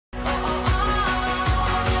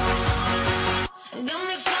Hey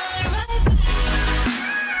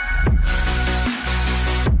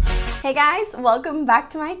guys, welcome back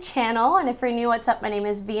to my channel, and if you're new, what's up? My name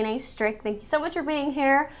is vianney.strick. Thank you so much for being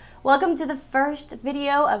here. Welcome to the first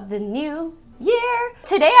video of the new year.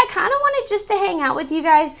 Today I kind of wanted just to hang out with you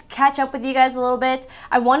guys, catch up with you guys a little bit.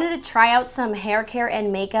 I wanted to try out some hair care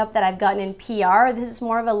and makeup that I've gotten in PR. This is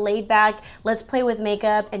more of a laid back, let's play with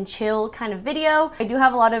makeup and chill kind of video. I do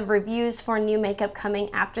have a lot of reviews for new makeup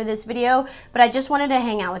coming after this video, but I just wanted to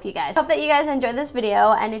hang out with you guys. Hope that you guys enjoyed this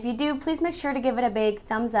video, and if you do, please make sure to give it a big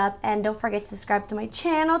thumbs up, and don't forget to subscribe to my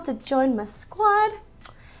channel to join my squad.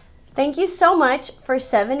 Thank you so much for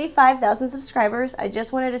 75,000 subscribers. I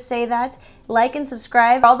just wanted to say that. Like and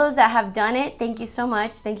subscribe. For all those that have done it, thank you so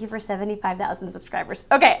much. Thank you for 75,000 subscribers.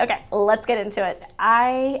 Okay, let's get into it.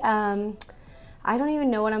 I don't even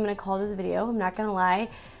know what I'm gonna call this video. I'm not gonna lie.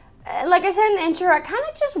 Like I said in the intro, I kind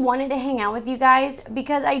of just wanted to hang out with you guys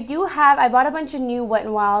because I bought a bunch of new Wet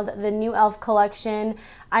n Wild, the new e.l.f. collection.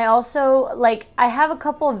 I also, I have a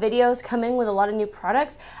couple of videos coming with a lot of new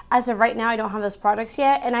products. As of right now, I don't have those products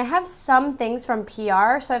yet, and I have some things from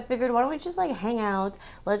PR, so I figured, why don't we just hang out,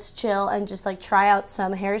 let's chill, and just try out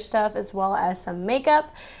some hair stuff as well as some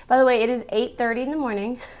makeup. By the way, it is 8:30 in the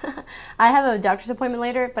morning. I have a doctor's appointment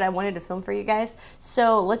later, but I wanted to film for you guys,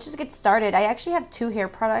 so let's just get started. I actually have two hair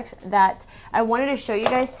products that I wanted to show you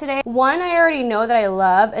guys today. One I already know that I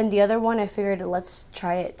love, and the other one I figured let's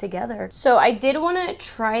try it together. So I did want to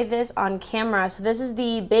try this on camera. So this is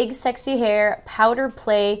the Big Sexy Hair Powder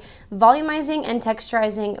Play Volumizing and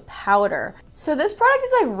Texturizing Powder. So this product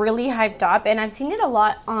is really hyped up, and I've seen it a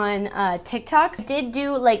lot on TikTok. I did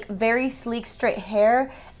do very sleek straight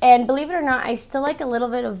hair, and believe it or not, I still like a little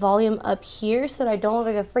bit of volume up here so that I don't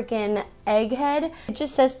look like a freaking egghead. It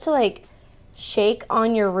just says to shake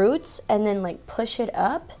on your roots and then push it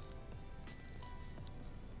up.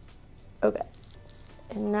 Okay,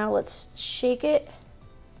 and now let's shake it.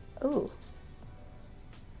 Ooh.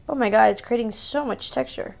 Oh my god, it's creating so much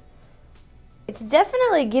texture. It's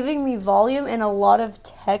definitely giving me volume and a lot of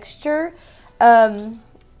texture.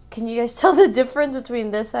 Can you guys tell the difference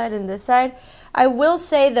between this side and this side? I will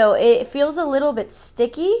say though, it feels a little bit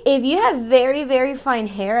sticky. If you have very, very fine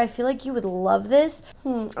hair, I feel like you would love this.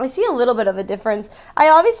 I see a little bit of a difference. I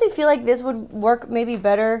obviously feel like this would work maybe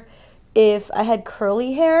better if I had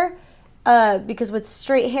curly hair. Because with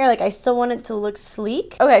straight hair, I still want it to look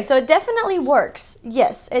sleek. Okay, so it definitely works.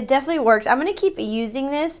 Yes, it definitely works. I'm gonna keep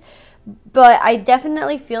using this, but I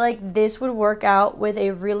definitely feel like this would work out with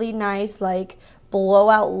a really nice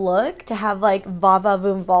blowout look to have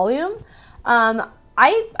va-va-voom volume.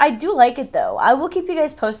 I do like it though. I will keep you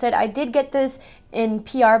guys posted. I did get this in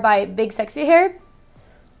PR by Big Sexy Hair.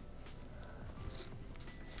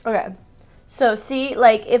 Okay. So see,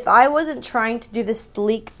 if I wasn't trying to do this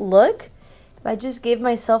sleek look, if I just gave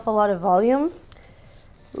myself a lot of volume,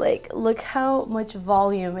 look how much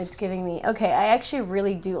volume it's giving me. Okay, I actually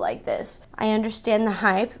really do like this. I understand the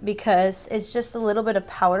hype because it's just a little bit of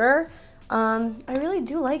powder. I really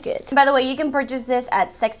do like it. By the way, you can purchase this at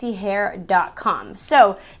sexyhair.com.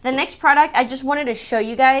 So the next product I just wanted to show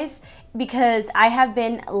you guys because I have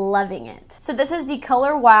been loving it. So this is the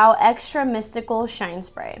Color Wow Extra Mystical Shine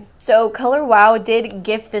Spray. So Color Wow did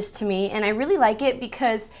gift this to me, and I really like it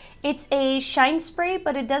because it's a shine spray,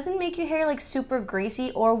 but it doesn't make your hair super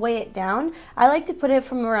greasy or weigh it down. I like to put it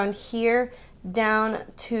from around here down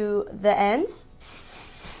to the ends.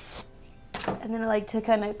 And then I like to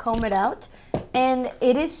kind of comb it out. And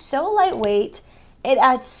it is so lightweight. It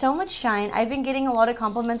adds so much shine. I've been getting a lot of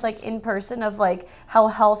compliments in person of how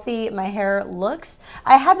healthy my hair looks.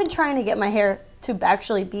 I have been trying to get my hair to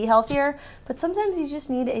actually be healthier, but sometimes you just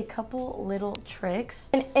need a couple little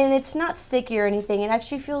tricks. And it's not sticky or anything. It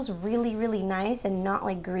actually feels really, really nice and not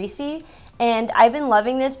greasy. And I've been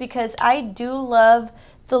loving this because I do love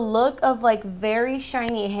the look of very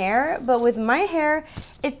shiny hair, but with my hair,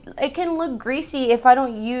 it can look greasy if I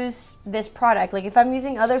don't use this product. If I'm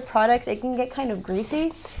using other products, it can get kind of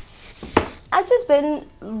greasy. I've just been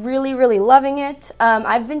really, really loving it.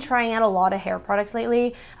 I've been trying out a lot of hair products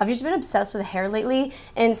lately. I've just been obsessed with hair lately,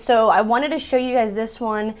 and so I wanted to show you guys this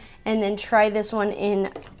one and then try this one in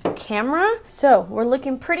camera. So we're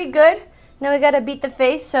looking pretty good. Now we gotta beat the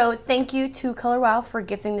face, so thank you to Color Wow for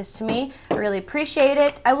gifting this to me. I really appreciate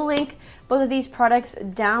it. I will link both of these products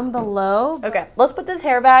down below. Okay, let's put this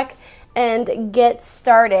hair back and get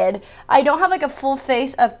started. I don't have like a full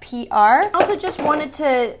face of PR. I also just wanted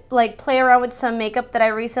to like play around with some makeup that I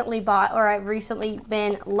recently bought or I've recently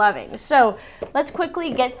been loving. So let's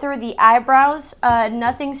quickly get through the eyebrows.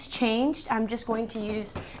 Nothing's changed. I'm just going to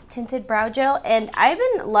use tinted brow gel, and I've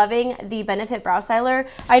been loving the Benefit Brow Styler.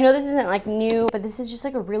 I know this isn't like new, but this is just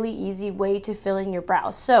like a really easy way to fill in your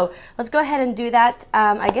brows. So let's go ahead and do that.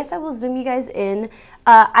 I guess I will zoom you guys in.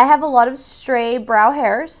 I have a lot of stray brow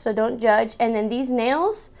hairs, so don't judge. And then these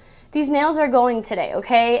nails are going today,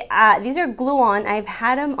 okay? These are glue-on. I've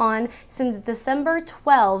had them on since December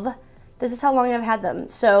 12. This is how long I've had them,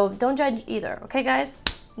 so don't judge either, okay guys?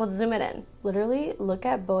 Let's zoom it in. Literally, look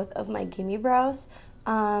at both of my Gimme brows.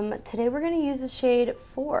 Today we're gonna use the shade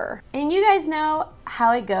 4. And you guys know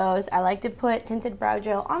how it goes. I like to put tinted brow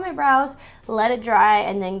gel on my brows, let it dry,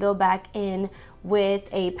 and then go back in with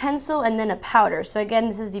a pencil and then a powder. So again,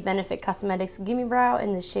 this is the Benefit Cosmetics Gimme Brow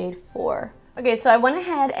in the shade 4. Okay, so I went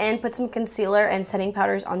ahead and put some concealer and setting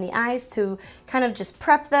powders on the eyes to kind of just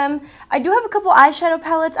prep them. I do have a couple eyeshadow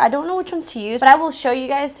palettes. I don't know which ones to use, but I will show you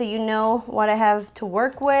guys so you know what I have to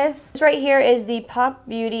work with. This right here is the Pop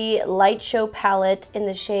Beauty Light Show palette in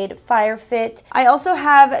the shade Fire Fit. I also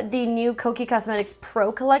have the new KOKIE Cosmetics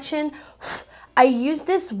Pro collection. I used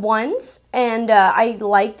this once and I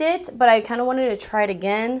liked it, but I kind of wanted to try it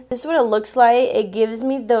again. This is what it looks like. It gives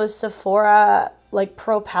me those Sephora like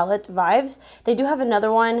pro palette vibes. They do have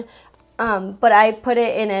another one, but I put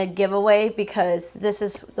it in a giveaway because this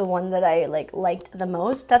is the one that I liked the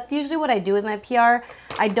most. That's usually what I do with my PR.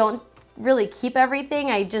 I don't really keep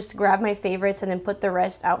everything. I just grab my favorites and then put the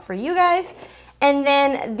rest out for you guys. And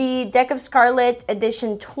then the Deck of Scarlet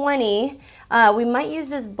Edition 20. We might use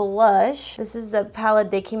this blush. This is the palette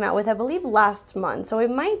they came out with, I believe, last month. So we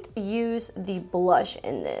might use the blush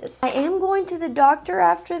in this. I am going to the doctor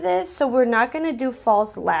after this, so we're not going to do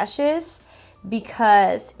false lashes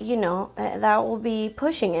because, you know, that will be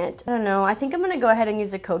pushing it. I don't know. I think I'm going to go ahead and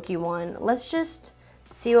use a KOKIE one. Let's just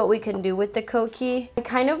see what we can do with the KOKIE. I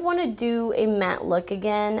kind of want to do a matte look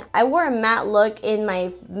again. I wore a matte look in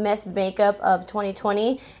my Mess makeup of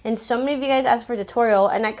 2020, and so many of you guys asked for a tutorial,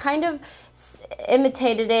 and I kind of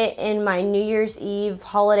imitated it in my New Year's Eve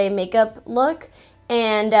holiday makeup look,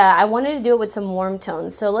 and I wanted to do it with some warm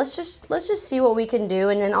tones. So let's just see what we can do,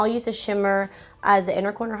 and then I'll use a shimmer as the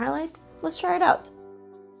inner corner highlight. Let's try it out.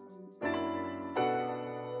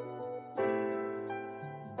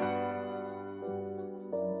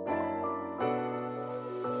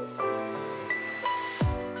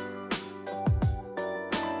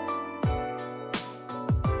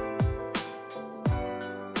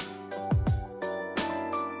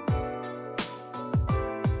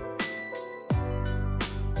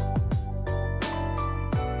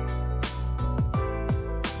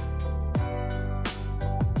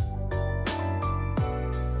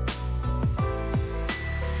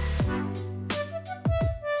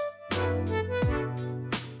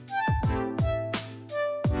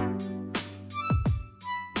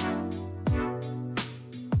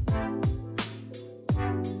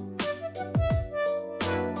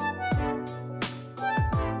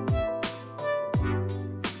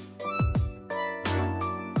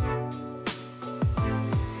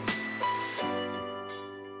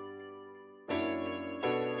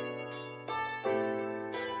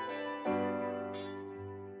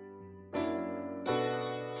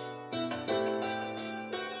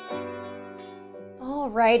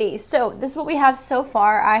 Alrighty, so this is what we have so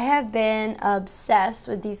far. I have been obsessed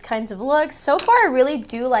with these kinds of looks. So far, I really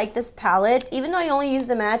do like this palette. Even though I only use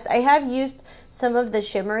the mattes, I have used some of the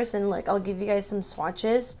shimmers, and like I'll give you guys some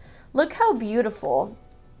swatches. Look how beautiful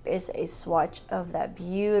is a swatch of that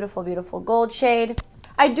beautiful, beautiful gold shade.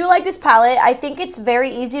 I do like this palette. I think it's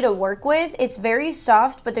very easy to work with. It's very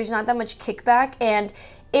soft, but there's not that much kickback, and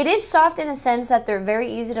it is soft in the sense that they're very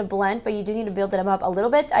easy to blend, but you do need to build them up a little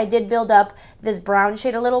bit. I did build up this brown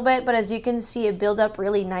shade a little bit, but as you can see, it built up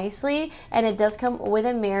really nicely, and it does come with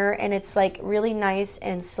a mirror, and it's like really nice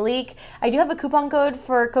and sleek. I do have a coupon code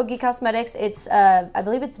for KOKIE Cosmetics. It's, I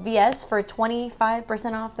believe it's VS for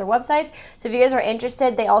 25% off their website. So if you guys are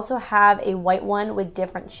interested, they also have a white one with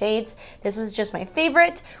different shades. This was just my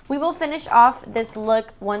favorite. We will finish off this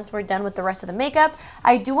look once we're done with the rest of the makeup.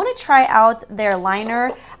 I do want to try out their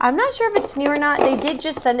liner. I'm not sure if it's new or not. They did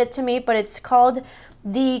just send it to me, but it's called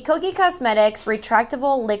the KOKIE Cosmetics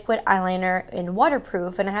Retractable Liquid Eyeliner in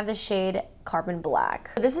Waterproof, and I have the shade Carbon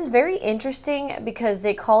Black. This is very interesting because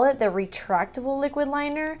they call it the retractable liquid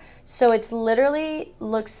liner. So it's literally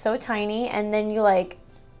looks so tiny, and then you like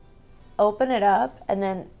open it up and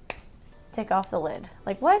then take off the lid.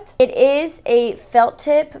 Like, what? It is a felt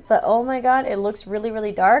tip, but oh my god, it looks really,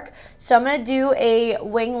 really dark. So I'm gonna do a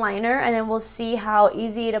wing liner, and then we'll see how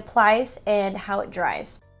easy it applies and how it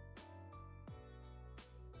dries.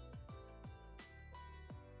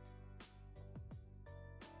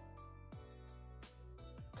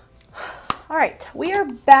 All right, we are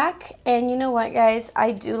back, and you know what, guys?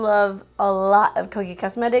 I do love a lot of KOKIE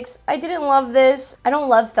Cosmetics. I didn't love this. I don't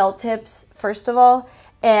love felt tips, first of all,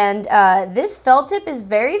 and this felt tip is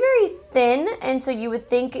very, very thin, and so you would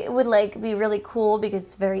think it would like be really cool because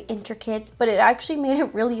it's very intricate, but it actually made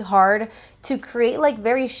it really hard to create like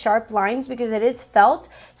very sharp lines because it is felt,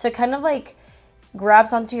 so it kind of like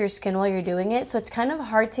grabs onto your skin while you're doing it, so it's kind of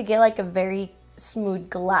hard to get like a very smooth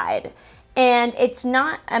glide. And it's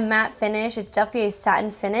not a matte finish, it's definitely a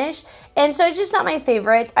satin finish, and so it's just not my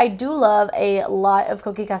favorite. I do love a lot of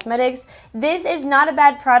KOKIE Cosmetics. This is not a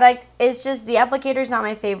bad product, it's just the applicator is not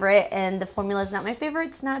my favorite and the formula is not my favorite.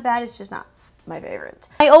 It's not bad, it's just not my favorite.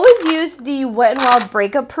 I always use the Wet n Wild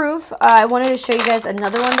Breakup Proof. I wanted to show you guys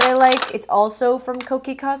another one that I like. It's also from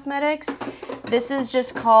KOKIE Cosmetics. This is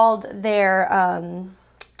just called their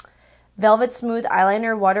Velvet Smooth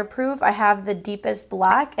Eyeliner Waterproof. I have the deepest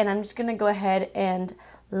black, and I'm just gonna go ahead and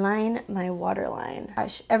line my waterline.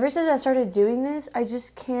 Gosh, ever since I started doing this, I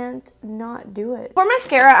just can't not do it. For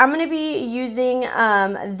mascara, I'm gonna be using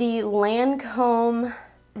the Lancôme.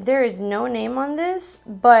 There is no name on this,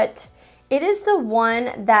 but it is the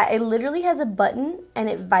one that it literally has a button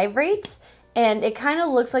and it vibrates. And it kind of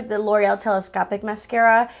looks like the L'Oreal Telescopic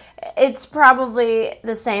Mascara. It's probably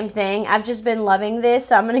the same thing. I've just been loving this,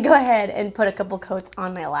 so I'm going to go ahead and put a couple coats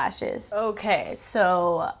on my lashes. Okay,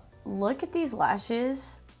 so look at these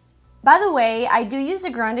lashes. By the way, I do use the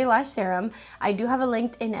Grande Lash Serum. I do have a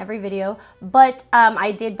link in every video, but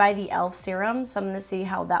I did buy the e.l.f. serum, so I'm going to see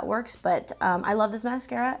how that works. But I love this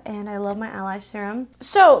mascara, and I love my eyelash serum.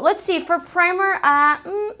 So let's see, for primer, I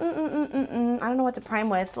don't know what to prime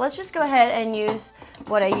with. Let's just go ahead and use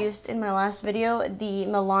what I used in my last video, the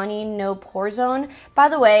MILANI No Pore Zone. By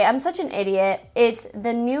the way, I'm such an idiot. It's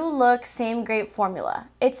the New Look Same Great Formula.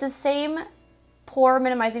 It's the same pore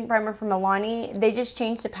minimizing primer from MILANI. They just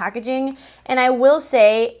changed the packaging, and I will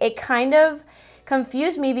say it kind of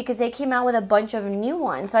confused me because they came out with a bunch of new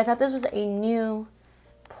ones, so I thought this was a new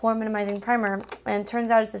pore minimizing primer, and it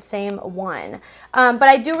turns out it's the same one. But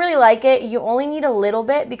I do really like it. You only need a little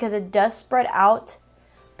bit because it does spread out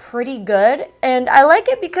pretty good, and I like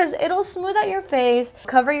it because it'll smooth out your face,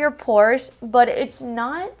 cover your pores, but it's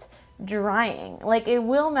not drying. Like, it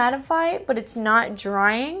will mattify, but it's not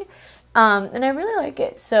drying. And I really like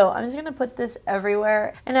it, so I'm just gonna put this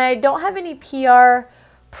everywhere. And I don't have any PR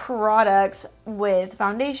products with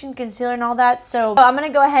foundation, concealer, and all that, so I'm gonna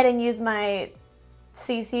go ahead and use my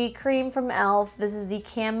CC cream from e.l.f. This is the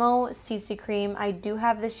Camo CC cream. I do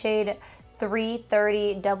have the shade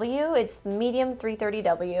 330W. It's the medium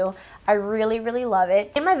 330W. I really, really love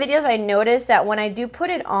it. In my videos, I noticed that when I do put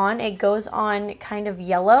it on, it goes on kind of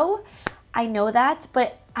yellow. I know that,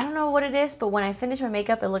 but I don't know what it is, but when I finish my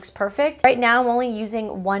makeup, it looks perfect. Right now, I'm only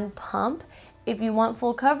using one pump. If you want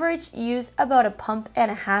full coverage, use about a pump and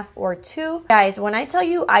a half or two. Guys, when I tell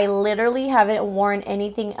you I literally haven't worn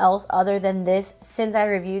anything else other than this since I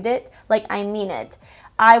reviewed it, like, I mean it.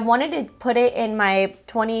 I wanted to put it in my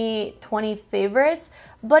 2020 favorites,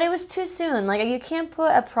 but it was too soon. Like, you can't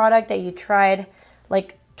put a product that you tried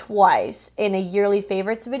like twice in a yearly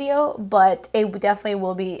favorites video, but it definitely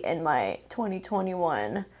will be in my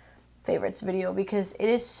 2021 favorites video because it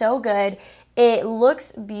is so good. It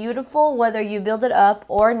looks beautiful whether you build it up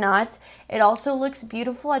or not. It also looks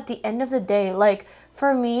beautiful at the end of the day. Like,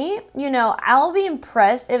 for me, you know, I'll be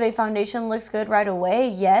impressed if a foundation looks good right away,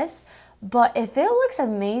 yes, but if it looks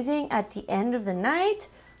amazing at the end of the night,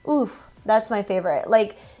 oof, that's my favorite.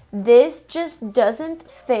 Like, this just doesn't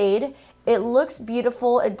fade. It looks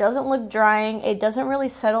beautiful. It doesn't look drying. It doesn't really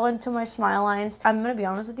settle into my smile lines. I'm gonna be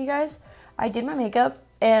honest with you guys. I did my makeup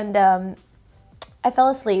and I fell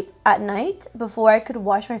asleep at night before I could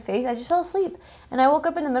wash my face. I just fell asleep. And I woke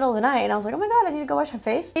up in the middle of the night and I was like, oh my god, I need to go wash my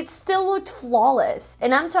face. It still looked flawless.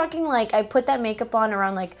 And I'm talking like I put that makeup on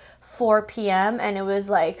around like 4 p.m. and it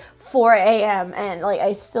was like 4 a.m. and like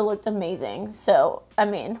I still looked amazing. So, I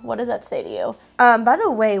mean, what does that say to you? By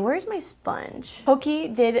the way, where's my sponge?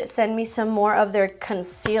 KOKIE did send me some more of their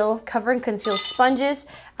cover and conceal sponges.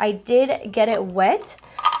 I did get it wet,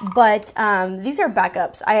 but these are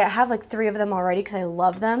backups. I have like 3 of them already because I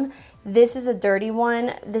love them. This is a dirty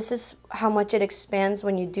one. This is how much it expands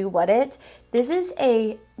when you do wet it. This is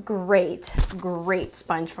a great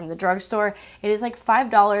sponge from the drugstore. It is like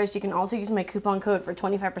 $5. You can also use my coupon code for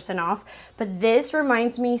 25% off. But this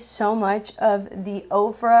reminds me so much of the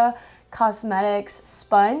Gerard Cosmetics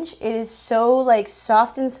sponge. It is so like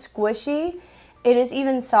soft and squishy. It is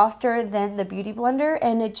even softer than the Beauty Blender,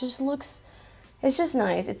 and it just looks, it's just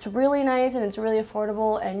nice. It's really nice and it's really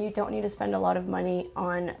affordable, and you don't need to spend a lot of money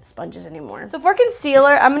on sponges anymore. So for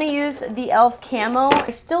concealer, I'm going to use the e.l.f. Camo. I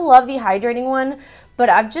still love the hydrating one, but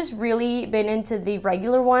I've just really been into the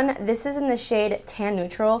regular one. This is in the shade Tan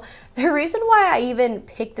Neutral. The reason why I even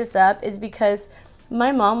picked this up is because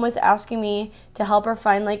my mom was asking me to help her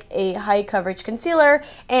find like a high coverage concealer,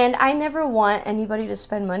 and I never want anybody to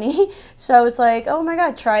spend money. So I was like, oh my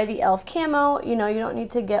god, try the e.l.f. Camo. You know, you don't need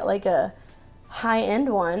to get like a high-end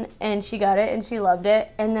one. And she got it and she loved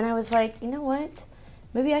it. And then I was like, you know what?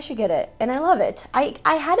 Maybe I should get it. And I love it. I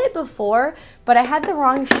had it before, but I had the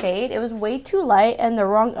wrong shade. It was way too light and the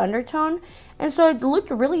wrong undertone. And so it looked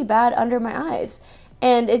really bad under my eyes.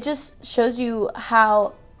 And it just shows you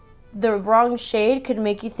how the wrong shade could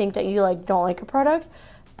make you think that you like don't like a product,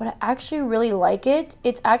 but I actually really like it.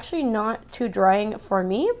 It's actually not too drying for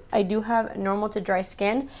me. I do have normal to dry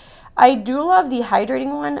skin. I do love the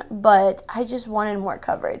hydrating one, but I just wanted more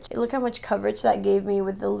coverage. Look how much coverage that gave me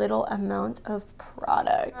with the little amount of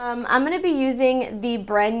product. I'm going to be using the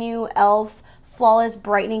brand new e.l.f. Flawless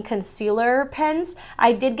Brightening Concealer pens.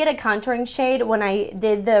 I did get a contouring shade when I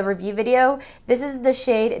did the review video. This is the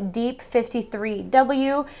shade Deep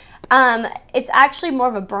 53W. It's actually more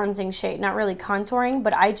of a bronzing shade, not really contouring,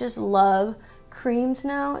 but I just love creams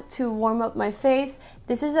now to warm up my face.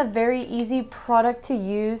 This is a very easy product to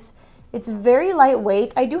use. It's very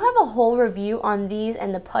lightweight. I do have a whole review on these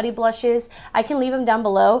and the putty blushes. I can leave them down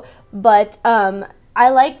below, but I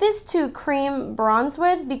like this to cream bronze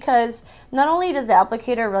with because not only does the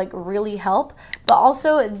applicator like really help, but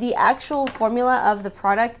also the actual formula of the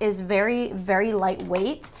product is very, very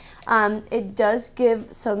lightweight. It does give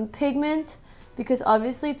some pigment because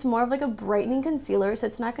obviously it's more of like a brightening concealer, so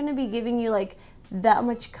it's not going to be giving you like that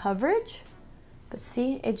much coverage. But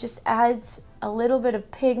see, it just adds a little bit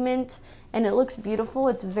of pigment and it looks beautiful.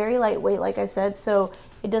 It's very lightweight, like I said, so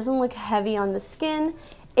it doesn't look heavy on the skin.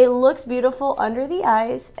 It looks beautiful under the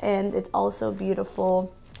eyes, and it's also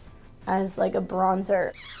beautiful as like a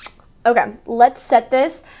bronzer. Okay, let's set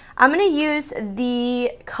this. I'm going to use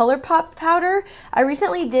the ColourPop powder. I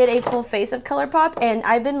recently did a full face of ColourPop, and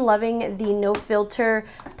I've been loving the No Filter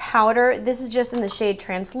powder. This is just in the shade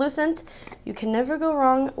Translucent. You can never go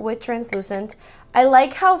wrong with Translucent. I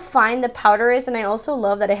like how fine the powder is, and I also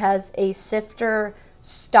love that it has a sifter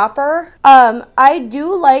stopper. I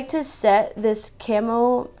do like to set this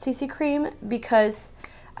Camo CC cream because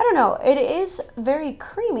I don't know, it is very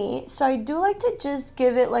creamy, so I do like to just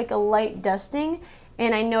give it like a light dusting,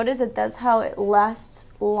 and I notice that that's how it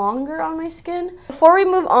lasts longer on my skin. Before we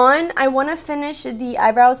move on, I want to finish the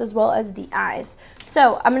eyebrows as well as the eyes.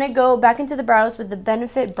 So I'm going to go back into the brows with the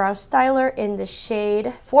Benefit Brow Styler in the shade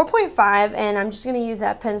 4.5, and I'm just going to use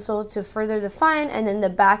that pencil to further define, and then the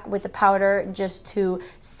back with the powder just to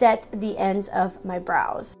set the ends of my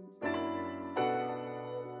brows.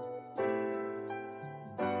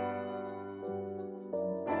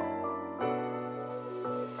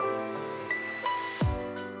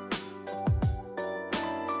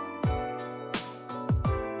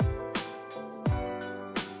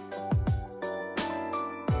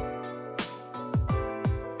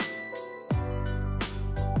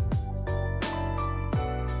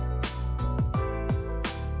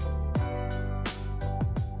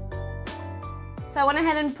 So I went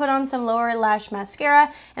ahead and put on some lower lash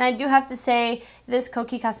mascara, and I do have to say this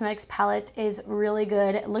KOKIE Cosmetics palette is really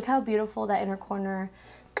good. Look how beautiful that inner corner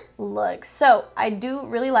looks. So I do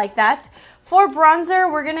really like that. For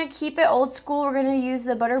bronzer, we're gonna keep it old school. We're gonna use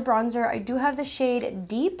the Butter Bronzer. I do have the shade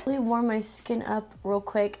Deep. Really warm my skin up real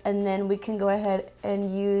quick, and then we can go ahead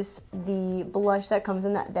and use the blush that comes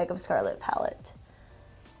in that Deck of Scarlet palette.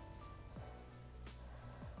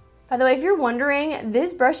 By the way, if you're wondering,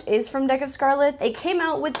 this brush is from Deck of Scarlet. It came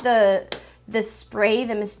out with the spray,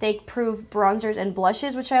 the mistake-proof bronzers and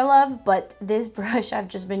blushes, which I love, but this brush I've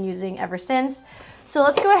just been using ever since. So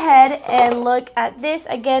let's go ahead and look at this.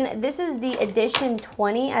 Again, this is the edition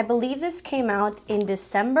 20. I believe this came out in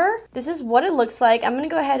December. This is what it looks like. I'm gonna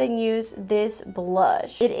go ahead and use this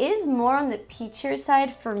blush. It is more on the peachier side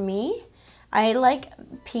for me. I like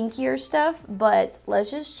pinkier stuff, but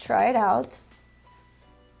let's just try it out.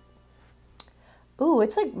 Ooh,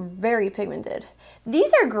 it's like very pigmented.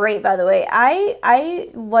 These are great, by the way.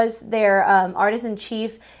 I was their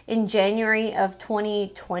artist-in-chief in January of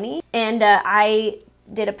 2020, and I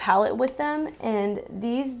did a palette with them, and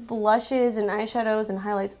these blushes and eyeshadows and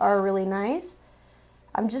highlights are really nice.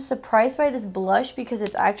 I'm just surprised by this blush because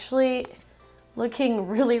it's actually looking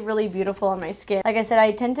really beautiful on my skin. Like I said,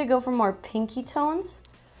 I tend to go for more pinky tones,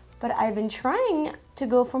 but I've been trying to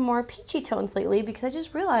go for more peachy tones lately because I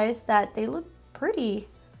just realized that they look pretty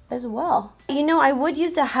as well. You know, I would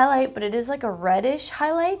use a highlight, but it is like a reddish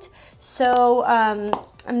highlight, so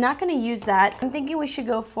I'm not gonna use that. I'm thinking we should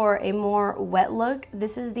go for a more wet look.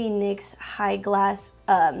 This is the NYX High Glass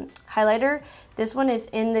highlighter. This one is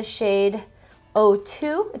in the shade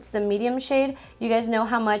 02. It's the medium shade. You guys know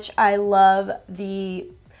how much I love the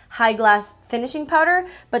High Glass finishing powder,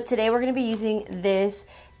 but today we're gonna be using this.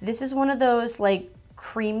 This is one of those like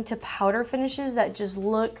cream to powder finishes that just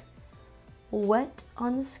look wet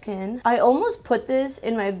on the skin. I almost put this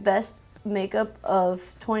in my best makeup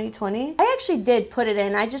of 2020. I actually did put it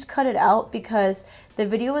in. I just cut it out because the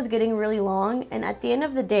video was getting really long, and at the end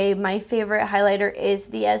of the day, my favorite highlighter is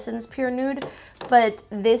the Essence Pure Nude, but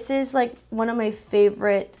this is like one of my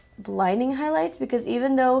favorite blinding highlights because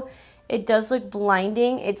even though it does look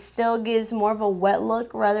blinding, it still gives more of a wet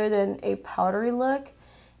look rather than a powdery look,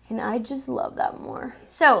 and I just love that more.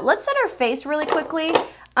 So let's set our face really quickly.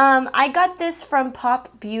 I got this from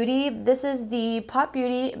Pop Beauty. This is the Pop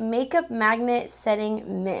Beauty Makeup Magnet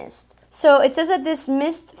Setting Mist. So it says that this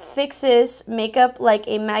mist fixes makeup like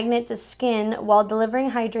a magnet to skin while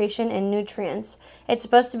delivering hydration and nutrients. It's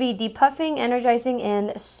supposed to be depuffing, energizing,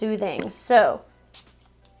 and soothing. So,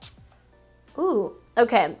 ooh,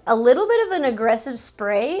 okay, a little bit of an aggressive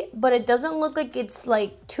spray, but it doesn't look like it's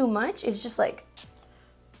like too much. It's just like,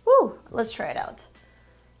 ooh, let's try it out.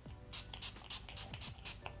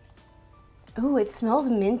 Ooh, it smells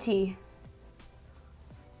minty.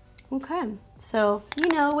 Okay, so, you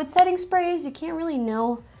know, with setting sprays, you can't really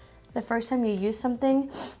know the first time you use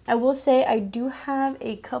something. I will say I do have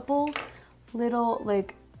a couple little,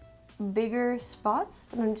 like, bigger spots,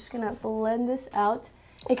 but I'm just gonna blend this out.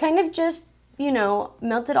 It kind of just, you know,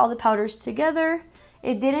 melted all the powders together.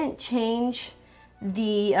 It didn't change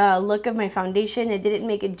the look of my foundation. It didn't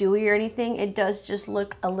make it dewy or anything. It does just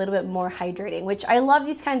look a little bit more hydrating, which I love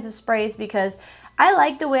these kinds of sprays because I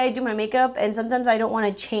like the way I do my makeup, and sometimes I don't want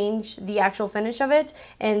to change the actual finish of it,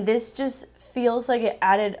 and this just feels like it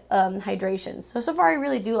added hydration. So far I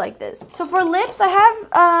really do like this. So for lips, I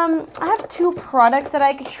have two products that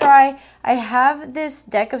I could try. I have this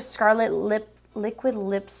deck of Scarlet Liquid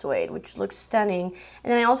Lip Suede, which looks stunning,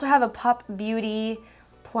 and then I also have a Pop Beauty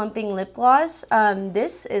Plumping Lip Gloss.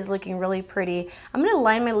 This is looking really pretty. I'm gonna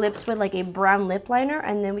line my lips with like a brown lip liner,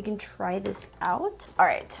 and then we can try this out. All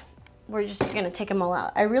right, we're just gonna take them all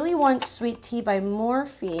out. I really want Sweet Tea by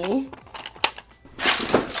Morphe.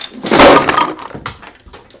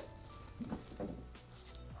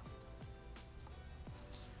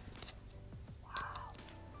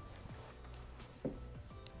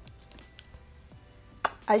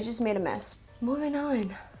 I just made a mess. Moving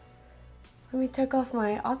on. Let me take off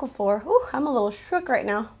my Aquaphor. Ooh, I'm a little shook right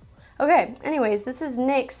now. Okay, anyways, this is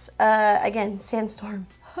NYX, again, Sandstorm.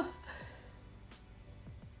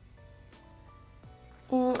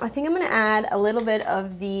 I think I'm gonna add a little bit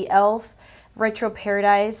of the e.l.f. Retro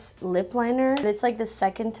Paradise lip liner. It's like the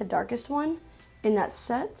second to darkest one in that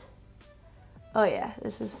set. Oh yeah,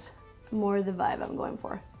 this is more the vibe I'm going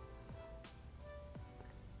for.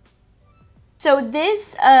 So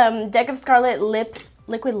this deck of Scarlet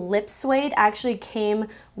Liquid Lip Suede actually came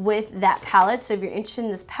with that palette. So if you're interested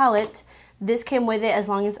in this palette, this came with it as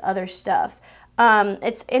long as other stuff.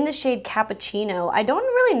 It's in the shade Cappuccino. I don't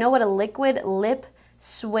really know what a liquid lip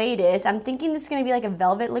suede is. I'm thinking this is gonna be like a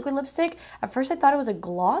velvet liquid lipstick. At first I thought it was a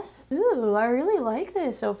gloss. Ooh, I really like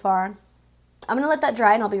this so far. I'm gonna let that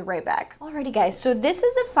dry and I'll be right back. Alrighty guys, so this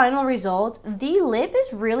is the final result. The lip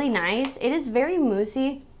is really nice. It is very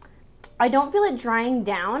moussey. I don't feel it drying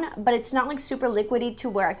down, but it's not like super liquidy to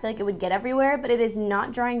where I feel like it would get everywhere, but it is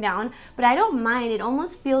not drying down, but I don't mind. It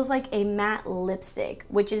almost feels like a matte lipstick,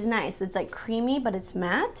 which is nice. It's like creamy, but it's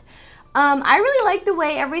matte. I really like the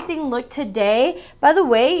way everything looked today. By the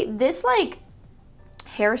way, this like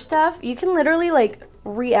hair stuff, you can literally like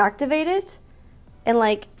reactivate it and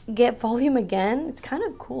like get volume again. It's kind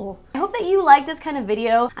of cool. I hope that you like this kind of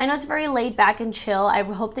video. I know it's very laid back and chill. I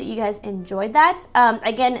hope that you guys enjoyed that.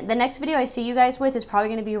 Again, the next video I see you guys with is probably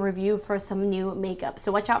going to be a review for some new makeup,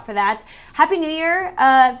 so watch out for that. Happy New Year.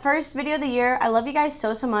 First video of the year. I love you guys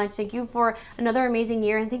so much. Thank you for another amazing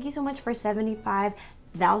year, and thank you so much for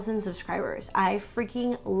 75,000 subscribers. I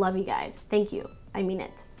freaking love you guys. Thank you. I mean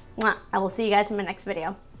it. Mwah. I will see you guys in my next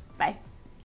video. Bye.